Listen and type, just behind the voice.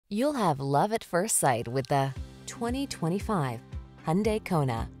You'll have love at first sight with the 2025 Hyundai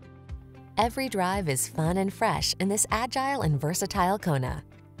Kona. Every drive is fun and fresh in this agile and versatile Kona.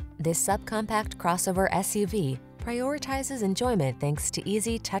 This subcompact crossover SUV prioritizes enjoyment thanks to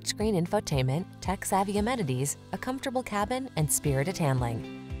easy touchscreen infotainment, tech-savvy amenities, a comfortable cabin, and spirited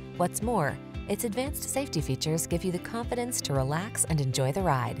handling. What's more, its advanced safety features give you the confidence to relax and enjoy the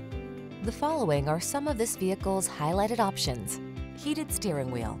ride. The following are some of this vehicle's highlighted options: heated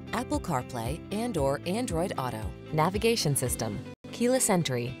steering wheel, Apple CarPlay and/or Android Auto, navigation system, keyless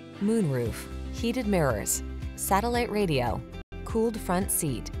entry, moonroof, heated mirrors, satellite radio, cooled front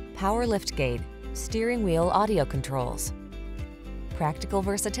seat, power liftgate, steering wheel audio controls. Practical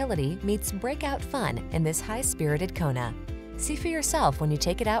versatility meets breakout fun in this high-spirited Kona. See for yourself when you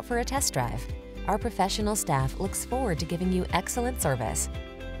take it out for a test drive. Our professional staff looks forward to giving you excellent service.